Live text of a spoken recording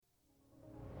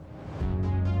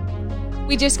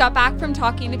We just got back from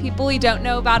talking to people we don't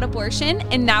know about abortion,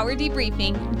 and now we're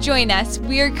debriefing. Join us.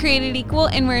 We are Created Equal,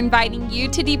 and we're inviting you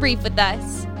to debrief with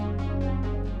us.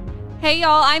 Hey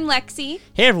y'all, I'm Lexi.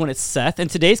 Hey everyone, it's Seth, and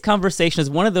today's conversation is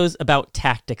one of those about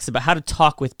tactics, about how to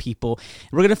talk with people.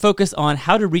 We're going to focus on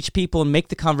how to reach people and make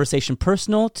the conversation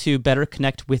personal to better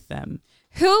connect with them.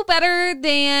 Who better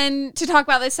than to talk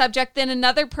about this subject than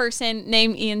another person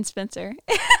named Ian Spencer?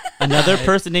 Another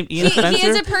person named Ian Spencer? He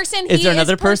is a person. Is there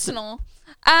another personal. person?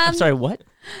 I'm sorry, what?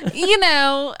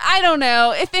 I don't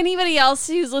know. If anybody else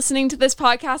who's listening to this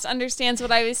podcast understands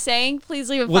what I was saying, please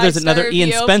leave a 5-star there's another review.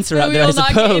 Ian Spencer out We there, I will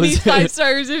not get any suppose. 5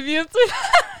 stars if you.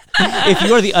 If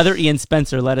you are the other Ian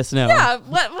Spencer, let us know. Yeah,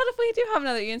 what if we do have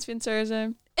another Ian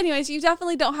Spencer? Anyways, you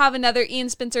definitely don't have another Ian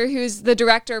Spencer who's the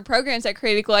director of programs at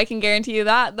Created Equal. I can guarantee you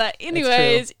that. But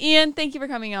anyways, Ian, thank you for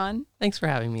coming on. Thanks for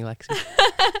having me, Lexi.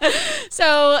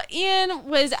 So Ian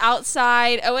was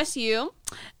outside OSU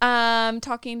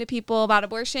talking to people about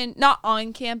abortion, not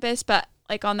on campus, but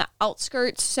like on the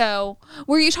outskirts. So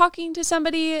were you talking to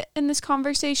somebody in this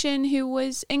conversation who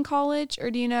was in college,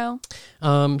 or do you know?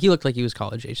 He looked like he was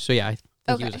college age. So yeah, I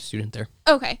think he was a student there.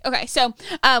 Okay. So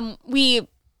we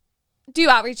do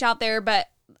outreach out there, but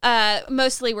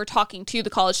mostly we're talking to the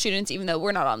college students, even though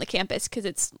we're not on the campus because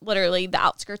it's literally the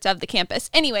outskirts of the campus.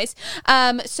 Anyways,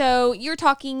 so you're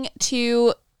talking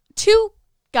to 2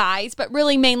 guys, but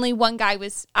really mainly one guy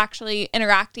was actually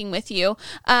interacting with you.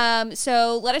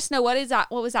 So let us know what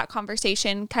was that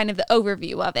conversation, kind of the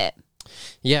overview of it.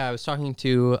 Yeah, I was talking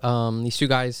to these 2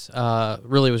 guys.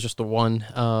 Really, it was just the one.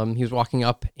 He was walking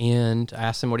up, and I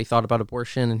asked him what he thought about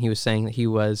abortion, and he was saying that he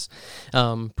was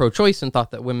pro-choice and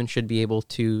thought that women should be able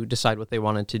to decide what they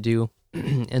wanted to do.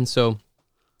 And so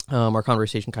our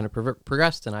conversation kind of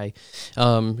progressed, and I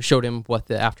showed him what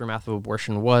the aftermath of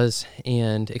abortion was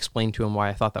and explained to him why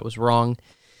I thought that was wrong.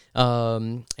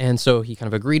 And so he kind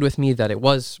of agreed with me that it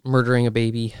was murdering a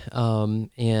baby.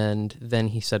 And then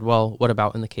he said, well, what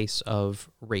about in the case of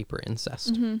rape or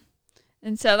incest? Mm-hmm.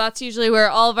 And so that's usually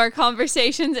where all of our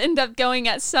conversations end up going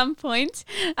at some point.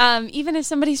 Even if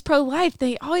somebody's pro-life,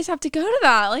 they always have to go to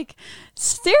that. Like,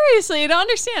 seriously, I don't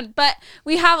understand. But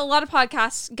we have a lot of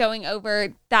podcasts going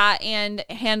over that and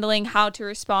handling how to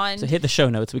respond. So hit the show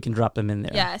notes. We can drop them in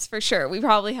there. Yes, for sure. We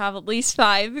probably have at least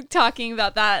 5 talking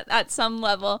about that at some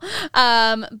level.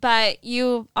 But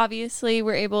you obviously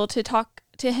were able to talk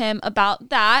to him about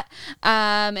that,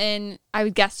 and I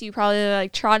would guess you probably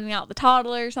like trotting out the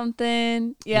toddler or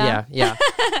something. Yeah.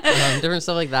 Different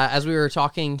stuff like that. As we were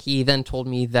talking, he then told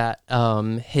me that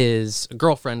his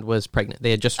girlfriend was pregnant. They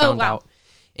had just found out,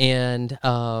 and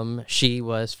she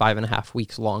was 5.5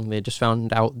 weeks long. They had just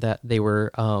found out that they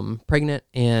were pregnant,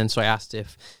 and so I asked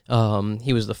if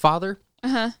he was the father.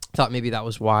 Thought maybe that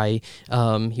was why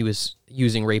he was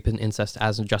using rape and incest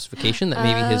as a justification, that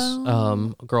maybe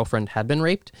his girlfriend had been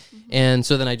raped. And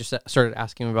so then I just started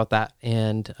asking him about that,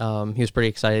 and he was pretty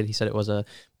excited. He said it was a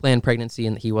planned pregnancy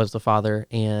and that he was the father.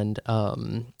 And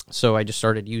so I just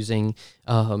started using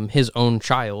his own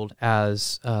child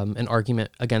as an argument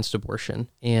against abortion,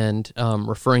 and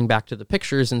referring back to the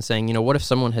pictures and saying, what if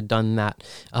someone had done that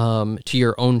to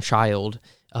your own child,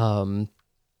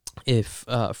 if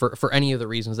for any of the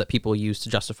reasons that people use to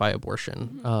justify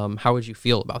abortion, how would you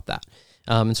feel about that?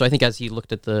 And so I think as he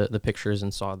looked at the pictures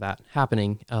and saw that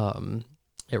happening,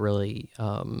 it really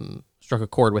struck a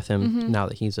chord with him now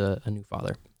that he's a new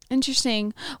father.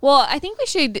 Interesting. Well, I think we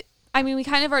should, we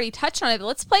kind of already touched on it, but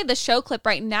let's play the show clip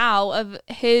right now of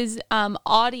his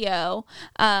audio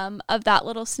of that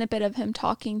little snippet of him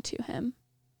talking to him.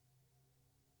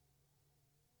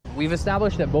 We've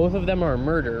established that both of them are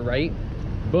murder, right?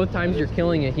 Both times you're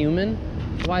killing a human.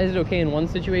 Why is it okay in one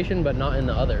situation but not in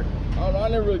the other? I don't know. I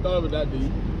never really thought of it that deep,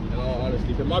 in all honesty,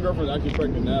 because my girlfriend's actually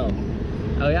pregnant now.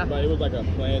 Oh, yeah? But it was like a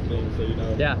planned thing,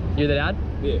 so Yeah. You're the dad?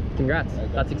 Yeah. Congrats.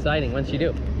 That's exciting. When's she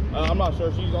due? I'm not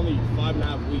sure. She's only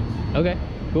 5.5 weeks. Okay,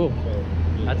 cool. So,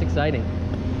 yeah. That's exciting.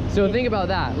 So think about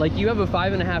that. Like, you have a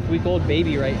 5.5-week-old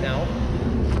baby right now.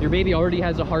 Your baby already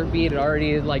has a heartbeat. It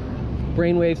already is like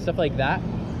brainwaves, stuff like that.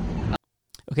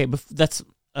 Okay, that's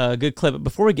a good clip. But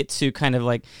before we get to kind of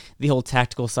like the whole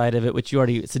tactical side of it, which you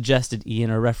already suggested,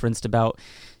 Ian, or referenced about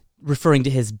referring to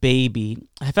his baby,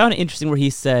 I found it interesting where he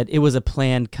said it was a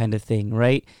planned kind of thing,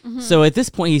 right? So at this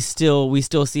point, we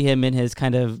still see him in his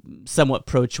kind of somewhat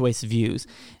pro-choice views.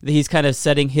 He's kind of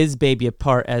setting his baby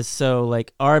apart as so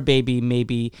like our baby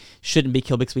maybe shouldn't be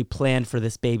killed because we planned for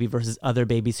this baby versus other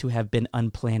babies who have been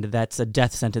unplanned. That's a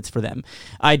death sentence for them.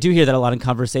 I do hear that a lot in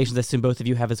conversations. I assume both of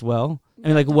you have as well. I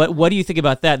mean, like, what do you think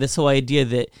about that? This whole idea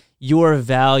that your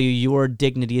value, your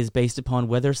dignity is based upon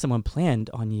whether someone planned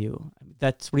on you.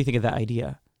 What do you think of that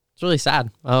idea? It's really sad.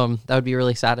 That would be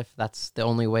really sad if that's the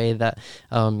only way that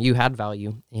you had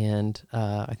value. And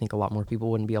I think a lot more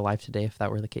people wouldn't be alive today if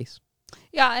that were the case.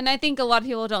 Yeah, and I think a lot of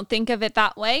people don't think of it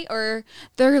that way, or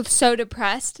they're so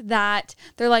depressed that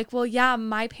they're like, well, yeah,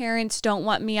 my parents don't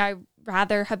want me. I'd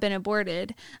rather have been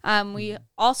aborted. We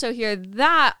also hear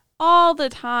that all the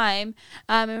time,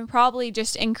 and probably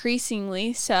just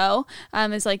increasingly so,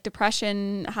 as like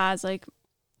depression has like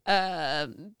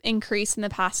increase in the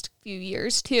past few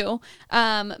years too.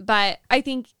 But I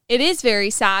think it is very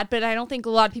sad, but I don't think a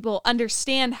lot of people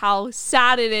understand how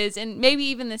sad it is. And maybe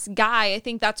even this guy, I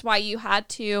think that's why you had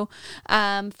to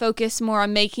focus more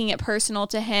on making it personal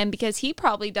to him, because he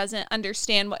probably doesn't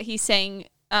understand what he's saying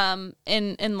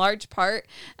in large part.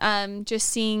 Just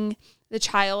seeing the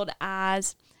child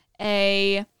as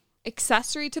a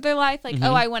accessory to their life, like,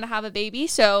 oh, I want to have a baby,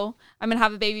 so I'm gonna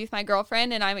have a baby with my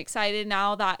girlfriend, and I'm excited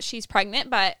now that she's pregnant.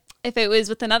 But if it was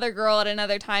with another girl at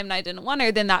another time and I didn't want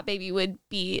her, then that baby would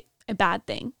be a bad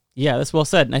thing. Yeah, that's well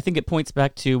said. And I think it points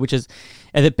back to, which is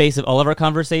at the base of all of our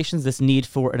conversations, this need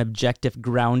for an objective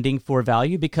grounding for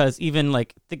value. Because even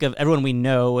like, think of everyone we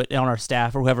know on our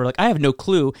staff or whoever, like, I have no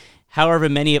clue however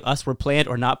many of us were planned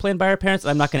or not planned by our parents.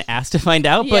 I'm not going to ask to find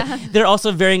out, but there are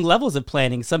also varying levels of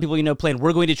planning. Some people, plan,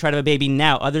 we're going to try to have a baby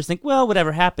now. Others think, well,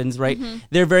 whatever happens, right?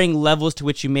 There are varying levels to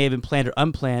which you may have been planned or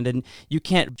unplanned, and you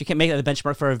can't make that the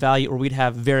benchmark for our value, or we'd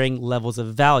have varying levels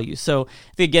of value. So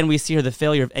I think, again, we see here the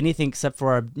failure of anything except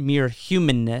for our mere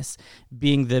humanness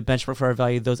being the benchmark for our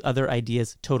value. Those other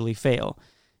ideas totally fail.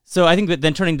 So I think that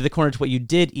then turning to the corner to what you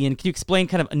did, Ian, can you explain,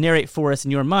 kind of narrate for us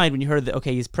in your mind when you heard that,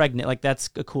 okay, he's pregnant, like that's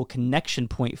a cool connection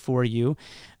point for you.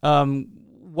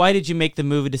 Why did you make the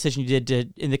move, a decision you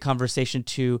did in the conversation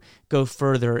to go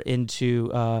further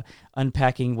into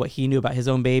unpacking what he knew about his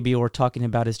own baby or talking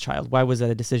about his child? Why was that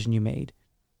a decision you made?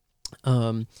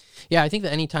 I think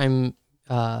that anytime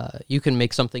you can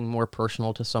make something more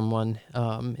personal to someone,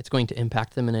 it's going to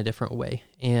impact them in a different way.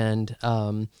 And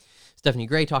Stephanie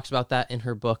Gray talks about that in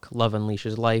her book, Love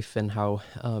Unleashes Life, and how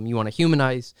you want to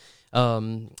humanize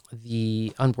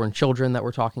the unborn children that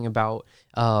we're talking about,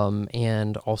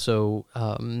 and also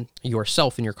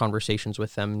yourself in your conversations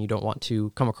with them. And you don't want to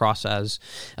come across as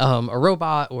a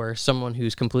robot or someone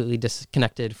who's completely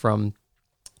disconnected from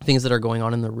things that are going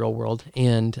on in the real world.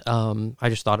 And I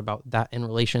just thought about that in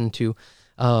relation to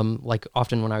like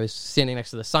often when I was standing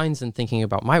next to the signs and thinking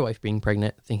about my wife being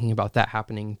pregnant, thinking about that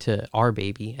happening to our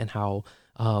baby and how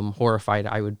horrified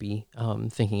I would be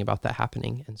thinking about that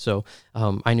happening. And so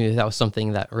I knew that was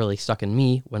something that really stuck in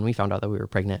me when we found out that we were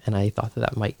pregnant, and I thought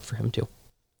that might for him too.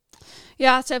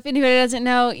 Yeah, so if anybody doesn't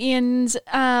know, Ian's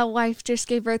wife just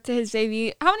gave birth to his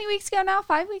baby. How many weeks ago now?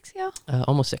 5 weeks ago?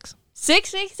 Almost 6.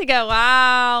 6 weeks ago.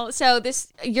 Wow. So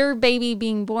your baby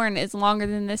being born is longer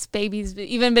than this baby's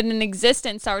even been in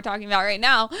existence that we're talking about right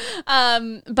now.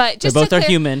 But just both are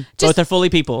human. Both are fully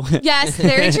people. Yes,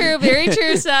 very true. Very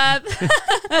true, Seth.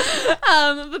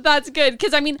 But that's good.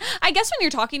 Because, I guess when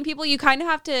you're talking to people, you kind of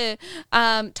have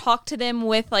to talk to them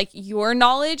with, like, your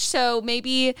knowledge. So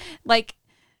maybe, like,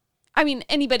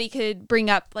 anybody could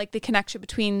bring up, like, the connection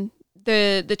between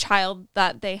the child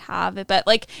that they have, but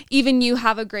like even you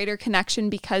have a greater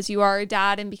connection because you are a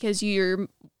dad and because your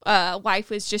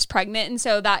wife was just pregnant, and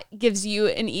so that gives you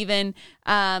an even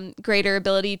greater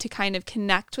ability to kind of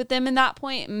connect with them in that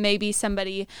point. Maybe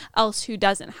somebody else who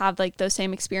doesn't have like those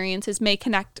same experiences may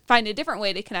find a different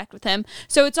way to connect with him.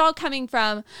 So it's all coming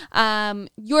from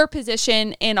your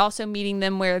position and also meeting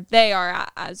them where they are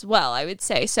at as well, I would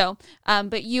say. So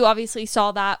but you obviously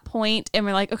saw that point and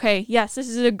were like, okay, yes, this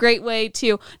is a great way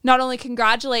to not only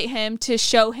congratulate him, to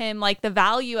show him like the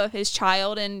value of his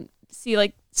child and see,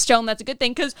 like, show him that's a good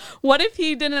thing, because what if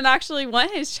he didn't actually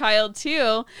want his child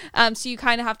too? So you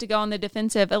kind of have to go on the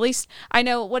defensive. At least I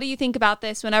know. What do you think about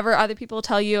this? Whenever other people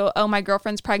tell you, oh, my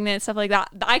girlfriend's pregnant and stuff like that,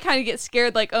 I kind of get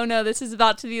scared, like, oh no, this is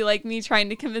about to be like me trying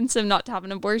to convince him not to have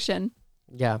an abortion.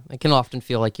 Yeah, it can often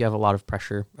feel like you have a lot of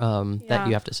pressure that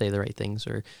you have to say the right things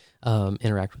or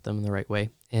interact with them in the right way.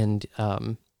 And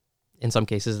in some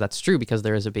cases, that's true because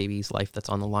there is a baby's life that's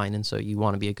on the line, and so you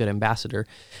want to be a good ambassador,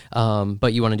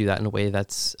 but you want to do that in a way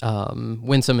that's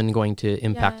winsome and going to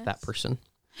impact that person.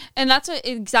 And that's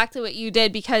exactly what you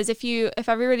did, because if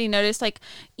everybody noticed, like,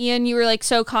 Ian, you were like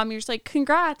so calm, you're just like,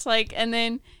 congrats, like,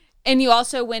 and you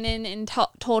also went in and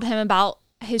told him about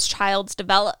his child's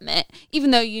development, even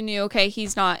though you knew, okay,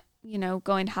 he's not,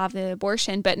 going to have the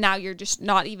abortion, but now you're just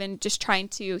not even just trying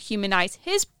to humanize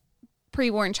his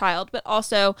preborn child, but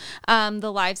also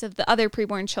the lives of the other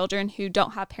preborn children who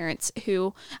don't have parents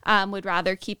who would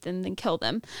rather keep them than kill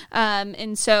them.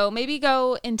 And so maybe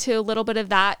go into a little bit of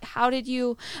that. How did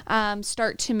you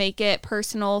start to make it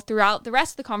personal throughout the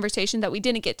rest of the conversation that we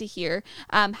didn't get to hear?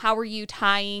 How were you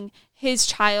tying his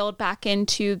child back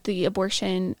into the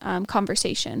abortion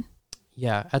conversation?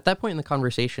 Yeah, at that point in the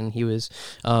conversation, he was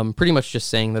pretty much just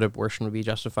saying that abortion would be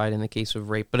justified in the case of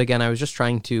rape. But again, I was just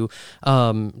trying to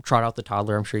trot out the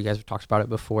toddler. I'm sure you guys have talked about it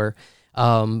before,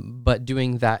 but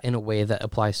doing that in a way that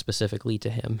applies specifically to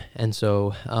him. And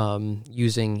so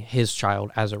using his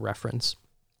child as a reference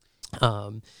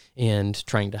and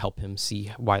trying to help him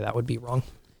see why that would be wrong.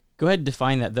 Go ahead and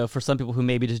define that, though, for some people who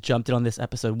maybe just jumped in on this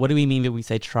episode. What do we mean when we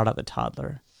say trot out the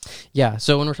toddler? Yeah,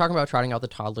 so when we're talking about trotting out the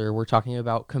toddler, we're talking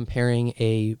about comparing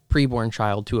a preborn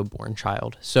child to a born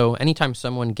child. So anytime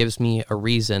someone gives me a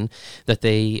reason that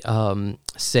they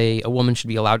say a woman should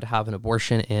be allowed to have an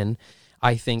abortion in,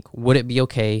 I think, would it be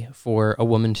okay for a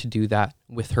woman to do that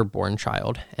with her born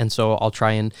child? And so I'll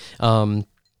try and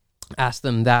ask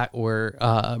them that or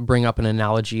bring up an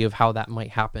analogy of how that might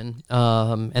happen.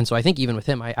 And so I think even with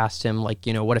him, I asked him, like,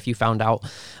 you know, what if you found out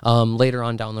later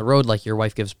on down the road, like your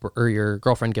wife gives or your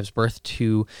girlfriend gives birth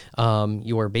to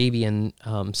your baby, and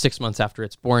 6 months after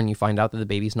it's born, you find out that the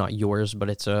baby's not yours, but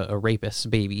it's a rapist's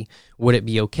baby. Would it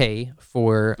be okay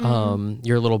for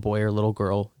your little boy or little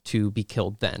girl to be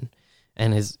killed then?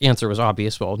 And his answer was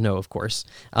obvious. Well, no, of course,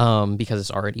 because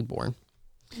it's already born.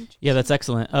 Yeah, that's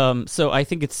excellent. So I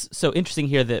think it's so interesting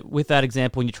here that with that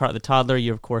example, when you trot the toddler,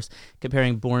 you're, of course,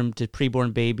 comparing born to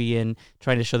preborn baby and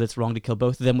trying to show that it's wrong to kill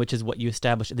both of them, which is what you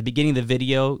established at the beginning of the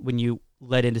video when you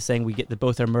led into saying we get that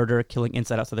both are murder, killing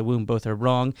inside, outside the womb, both are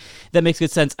wrong. That makes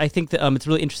good sense. I think that it's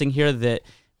really interesting here that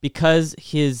because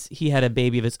he had a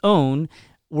baby of his own,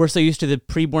 we're so used to the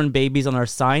preborn babies on our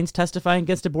signs testifying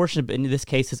against abortion, but in this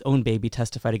case, his own baby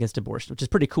testified against abortion, which is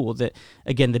pretty cool that,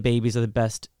 again, the babies are the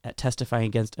best at testifying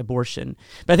against abortion.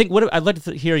 But I think I'd like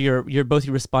to hear your both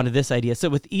you respond to this idea. So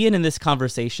with Ian in this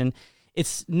conversation,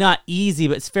 it's not easy,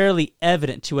 but it's fairly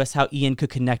evident to us how Ian could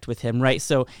connect with him, right?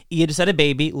 So Ian just had a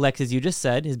baby. Lex, as you just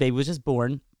said, his baby was just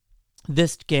born.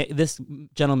 This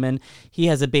gentleman, he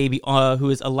has a baby who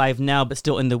is alive now but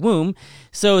still in the womb.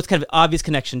 So it's kind of an obvious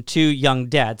connection to young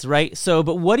dads, right? So,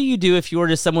 but what do you do if you're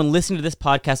just someone listening to this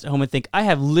podcast at home and think, I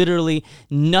have literally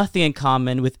nothing in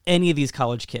common with any of these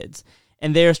college kids,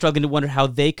 and they're struggling to wonder how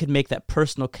they could make that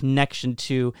personal connection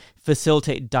to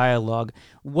facilitate dialogue?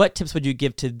 What tips would you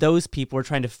give to those people who are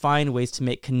trying to find ways to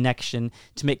make connection,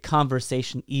 to make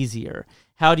conversation easier?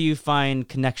 How do you find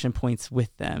connection points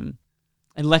with them?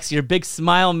 And Lexi, your big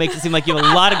smile makes it seem like you have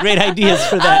a lot of great ideas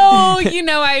for that. Oh, you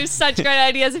know, I have such great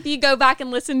ideas. If you go back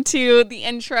and listen to the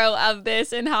intro of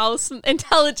this and how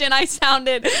intelligent I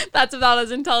sounded, that's about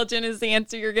as intelligent as the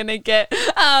answer you're going to get.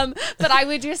 But I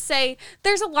would just say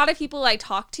there's a lot of people I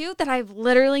talk to that I have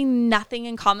literally nothing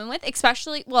in common with,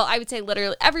 especially, well, I would say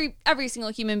literally every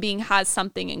single human being has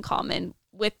something in common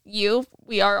with you.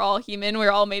 We are all human.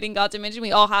 We're all made in God's image, and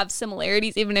we all have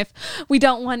similarities, even if we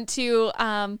don't want to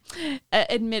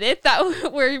admit it,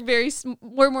 that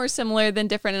we're more similar than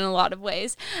different in a lot of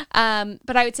ways.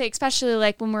 But I would say, especially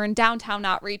like when we're in downtown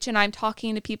outreach and I'm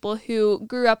talking to people who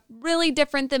grew up really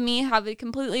different than me, have a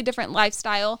completely different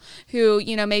lifestyle, who,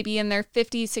 you know, maybe in their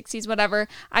 50s, 60s, whatever.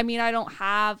 I mean, I don't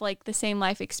have like the same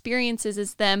life experiences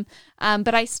as them,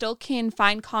 but I still can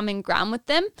find common ground with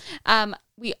them.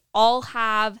 We all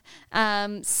have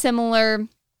similar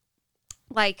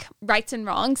like rights and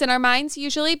wrongs in our minds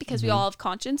usually, because we all have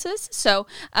consciences. So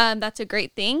that's a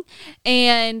great thing.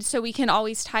 And so we can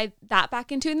always tie that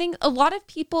back into a thing. A lot of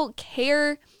people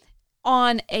care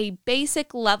on a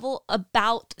basic level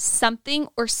about something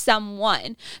or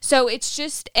someone. So it's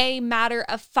just a matter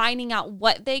of finding out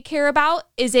what they care about.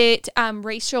 Is it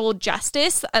racial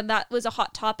justice? That was a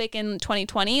hot topic in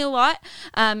 2020 a lot,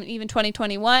 even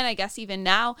 2021, I guess even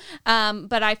now.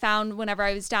 But I found whenever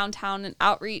I was downtown and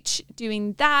outreach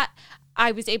doing that,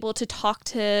 I was able to talk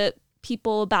to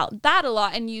people about that a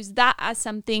lot and use that as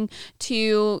something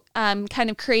to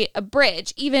kind of create a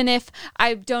bridge, even if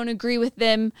I don't agree with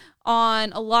them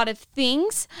on a lot of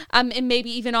things, and maybe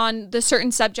even on the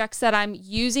certain subjects that I'm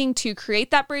using to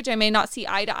create that bridge. I may not see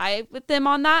eye to eye with them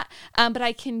on that, but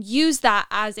I can use that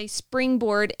as a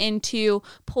springboard into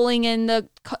pulling in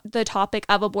the topic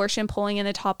of abortion, pulling in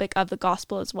the topic of the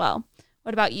gospel as well.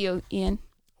 What about you, Ian?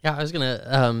 Yeah, I was going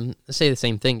to say the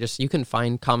same thing. Just you can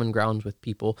find common grounds with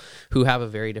people who have a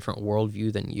very different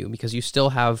worldview than you, because you still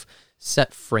have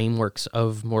set frameworks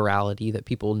of morality that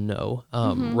people know,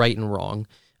 right and wrong,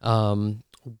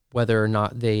 whether or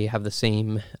not they have the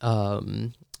same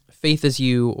faith as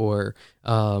you or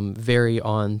vary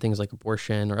on things like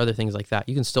abortion or other things like that,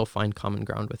 you can still find common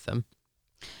ground with them.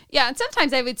 Yeah, and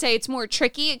sometimes I would say it's more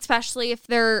tricky, especially if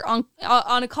they're on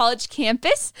a college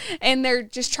campus and they're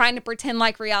just trying to pretend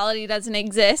like reality doesn't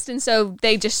exist, and so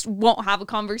they just won't have a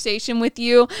conversation with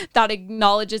you that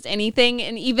acknowledges anything.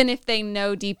 And even if they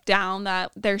know deep down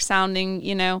that they're sounding,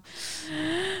 not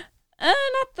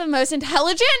the most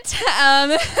intelligent,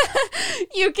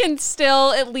 you can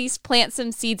still at least plant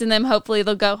some seeds in them. Hopefully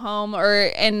they'll go home, or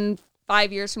in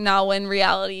 5 years from now, when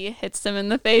reality hits them in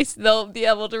the face, they'll be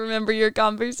able to remember your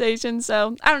conversation.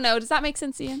 So I don't know. Does that make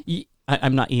sense, Ian?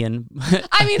 I'm not Ian.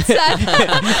 I mean,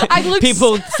 Seth.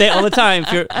 People say it all the time.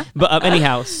 But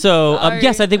anyhow, so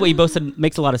yes, I think what you both said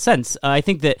makes a lot of sense. I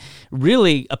think that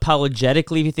really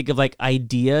apologetically, if you think of like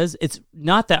ideas, it's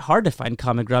not that hard to find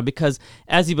common ground because,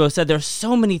 as you both said, there are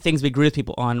so many things we agree with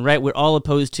people on, right? We're all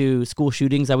opposed to school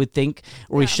shootings, I would think,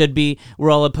 or we should be.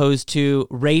 We're all opposed to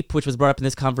rape, which was brought up in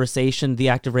this conversation, the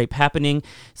act of rape happening.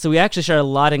 So we actually share a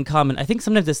lot in common. I think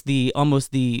sometimes it's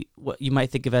what you might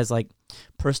think of as like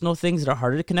personal things that are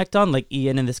harder to connect on, like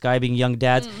Ian and this guy being young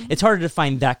dads. It's harder to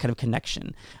find that kind of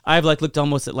connection. I've like looked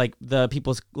almost at like the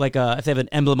people's like if they have an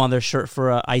emblem on their shirt for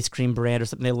a ice cream brand or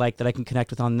something they like that I can connect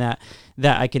with on that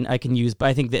I can use. But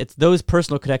I think that it's those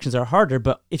personal connections are harder,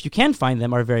 but if you can find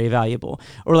them, are very valuable.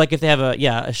 Or like if they have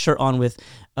a shirt on with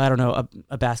I don't know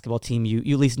a basketball team you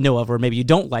at least know of, or maybe you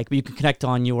don't like, but you can connect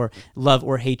on your love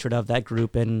or hatred of that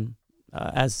group, and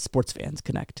as sports fans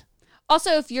connect.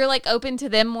 Also, if you're like open to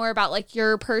them more about like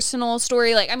your personal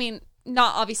story, like, I mean,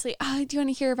 not obviously, do you want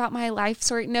to hear about my life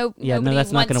story? Nobody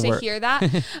that's not wants to work. hear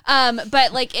that.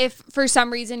 But like if for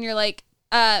some reason you're like,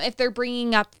 if they're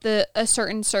bringing up a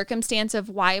certain circumstance of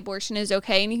why abortion is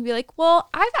okay, and you can be like, well,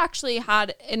 I've actually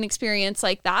had an experience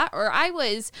like that, or I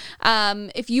was,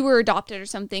 if you were adopted or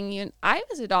something, I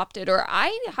was adopted, or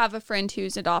I have a friend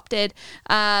who's adopted,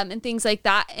 and things like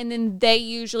that. And then they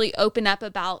usually open up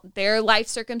about their life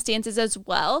circumstances as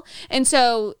well. And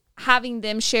so having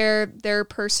them share their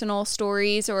personal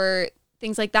stories or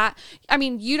things like that. I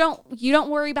mean, you don't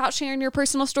worry about sharing your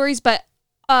personal stories, but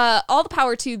all the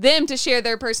power to them to share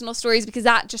their personal stories, because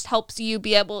that just helps you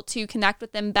be able to connect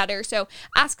with them better. So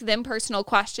ask them personal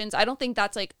questions. I don't think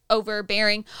that's like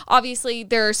overbearing. Obviously,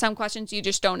 there are some questions you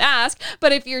just don't ask,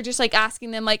 but if you're just like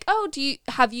asking them like,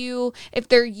 if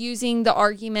they're using the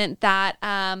argument that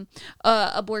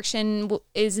abortion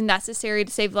is necessary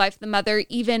to save the life of the mother,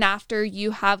 even after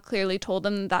you have clearly told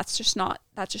them that's just not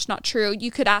true,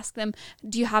 you could ask them,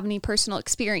 do you have any personal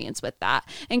experience with that?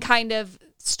 And kind of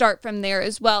start from there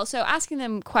as well. So asking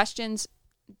them questions,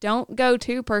 don't go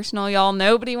too personal, y'all.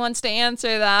 Nobody wants to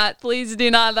answer that. Please do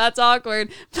not. That's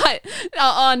awkward. But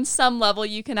on some level,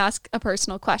 you can ask a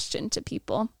personal question to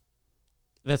people.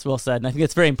 That's well said, and I think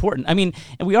that's very important. I mean,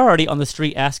 and we are already on the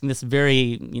street asking this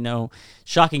very,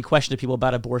 shocking question to people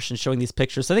about abortion, showing these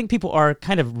pictures. So I think people are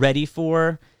kind of ready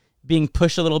for being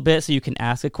pushed a little bit, so you can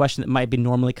ask a question that might be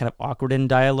normally kind of awkward in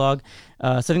dialogue. So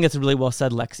I think that's really well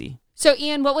said, Lexi. So,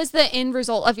 Ian, what was the end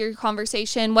result of your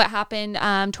conversation? What happened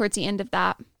towards the end of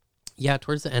that? Yeah,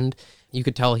 towards the end, you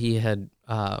could tell he had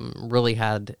really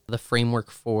had the framework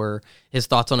for his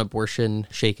thoughts on abortion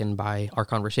shaken by our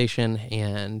conversation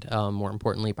and, more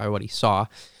importantly, by what he saw.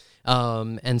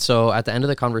 And so at the end of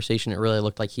the conversation, it really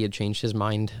looked like he had changed his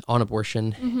mind on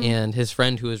abortion. Mm-hmm. And his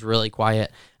friend, who was really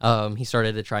quiet, he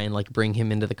started to try and like bring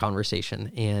him into the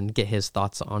conversation and get his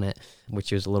thoughts on it, which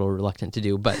he was a little reluctant to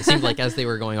do. But it seemed like as they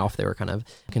were going off, they were kind of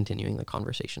continuing the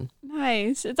conversation.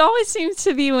 Nice. It always seems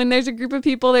to be when there's a group of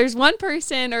people, there's one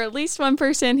person or at least one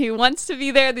person who wants to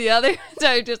be there. The others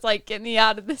are just like, get me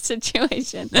out of this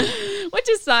situation, which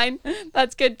is fine.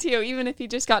 That's good too. Even if you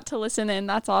just got to listen in,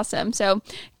 that's awesome. So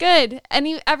good.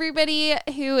 Everybody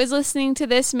who is listening to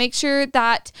this, make sure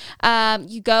that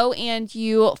you go and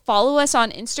you follow us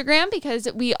on Instagram, because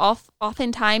we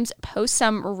oftentimes post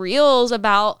some reels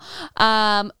about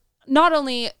not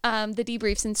only the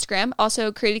Debriefs Instagram,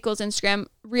 also Create Equals Instagram,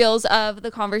 reels of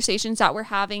the conversations that we're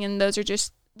having. And those are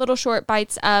just little short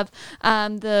bites of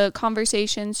the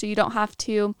conversation. So you don't have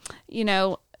to,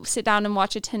 sit down and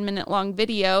watch a 10-minute long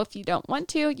video. If you don't want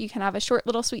to, you can have a short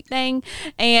little sweet thing.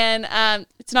 And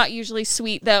it's not usually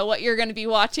sweet, though, what you're going to be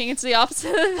watching. It's the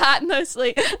opposite of that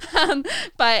mostly.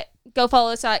 But go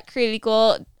follow us at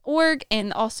createequal.org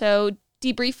and also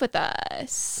debrief with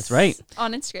us. That's right.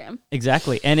 On Instagram.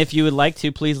 Exactly. And if you would like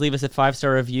to, please leave us a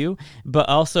 5-star review. But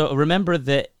also remember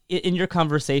that in your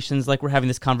conversations, like we're having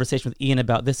this conversation with Ian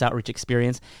about this outreach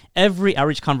experience, every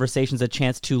outreach conversation is a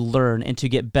chance to learn and to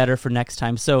get better for next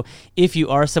time. So if you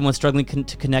are someone struggling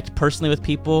to connect personally with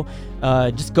people,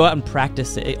 just go out and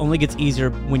practice it. It only gets easier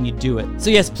when you do it. So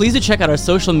yes, please do check out our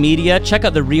social media, check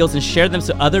out the reels and share them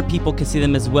so other people can see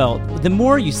them as well. The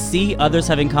more you see others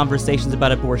having conversations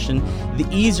about abortion, the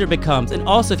easier it becomes. And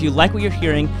also, if you like what you're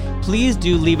hearing, please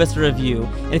do leave us a review.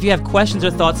 And if you have questions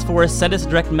or thoughts for us, send us a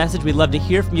direct message. We'd love to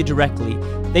hear from you directly.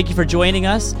 Thank you for joining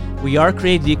us. We are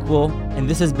Created Equal, and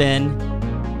this has been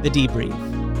The Debrief.